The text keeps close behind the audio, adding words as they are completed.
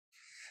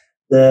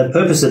The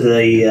purpose of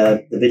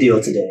the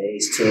video today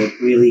is to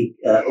really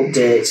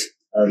update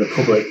the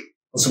public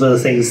on some of the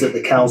things that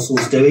the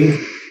council's doing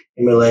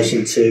in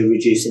relation to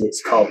reducing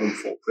its carbon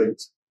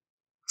footprint.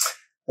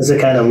 As a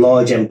kind of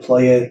large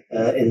employer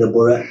in the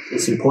borough,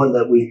 it's important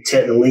that we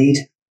take the lead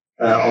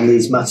on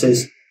these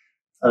matters.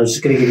 I'm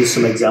just going to give you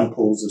some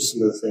examples of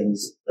some of the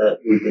things that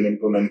we've been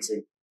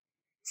implementing.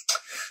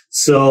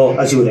 So,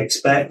 as you would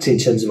expect, in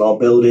terms of our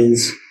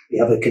buildings, we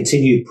have a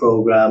continued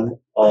programme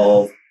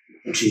of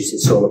introducing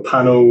solar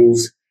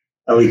panels,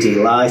 LED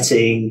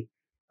lighting,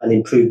 and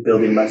improved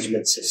building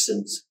management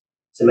systems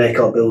to make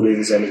our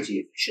buildings energy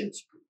efficient.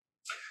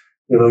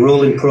 We have a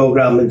rolling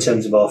programme in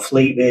terms of our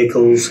fleet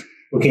vehicles,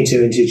 looking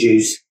to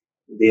introduce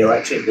the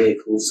electric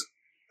vehicles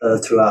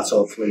throughout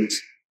our fleet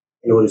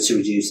in order to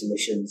reduce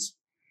emissions.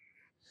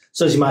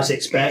 So as you might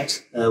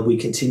expect, we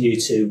continue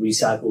to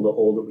recycle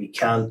all that we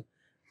can.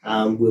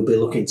 We'll be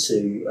looking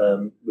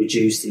to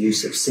reduce the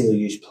use of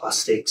single-use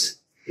plastics,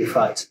 in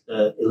fact,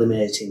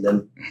 eliminating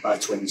them by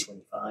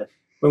 2025.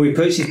 When we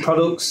purchase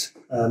products,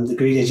 the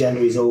green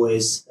agenda is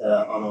always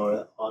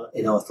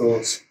in our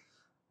thoughts.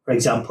 For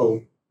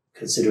example,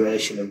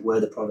 consideration of where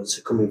the products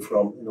are coming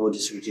from in order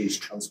to reduce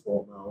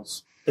transport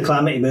miles. The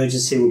climate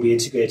emergency will be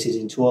integrated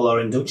into all our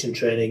induction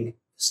training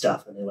for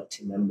staff and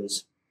elected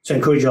members. To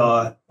encourage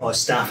our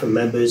staff and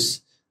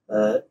members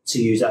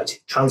to use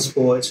active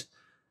transport,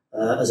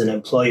 as an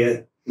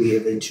employer, we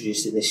have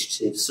introduced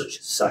initiatives such as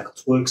the Cycle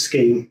to Work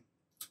scheme,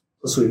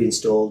 plus we've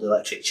installed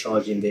electric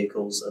charging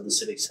vehicles at the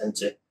Civic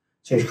Centre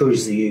to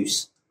encourage the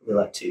use of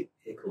electric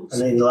vehicles.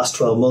 And in the last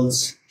 12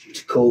 months, due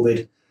to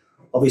COVID,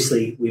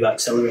 obviously we've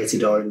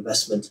accelerated our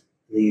investment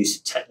in the use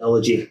of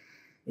technology,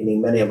 meaning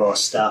many of our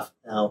staff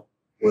now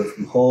work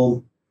from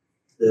home,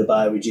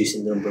 thereby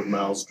reducing the number of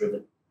miles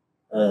driven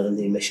and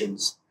the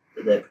emissions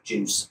that they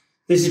produce.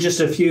 This is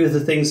just a few of the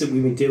things that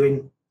we've been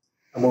doing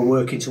and we're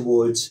working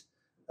towards,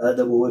 and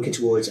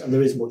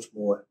there is much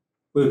more.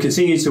 We'll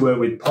continue to work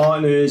with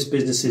partners,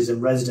 businesses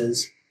and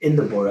residents in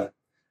the borough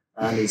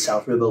and in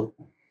South Ribble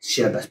to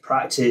share best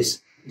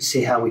practice and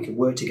see how we can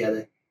work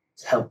together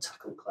to help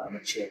tackle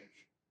climate change.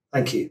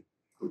 Thank you.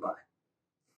 Goodbye.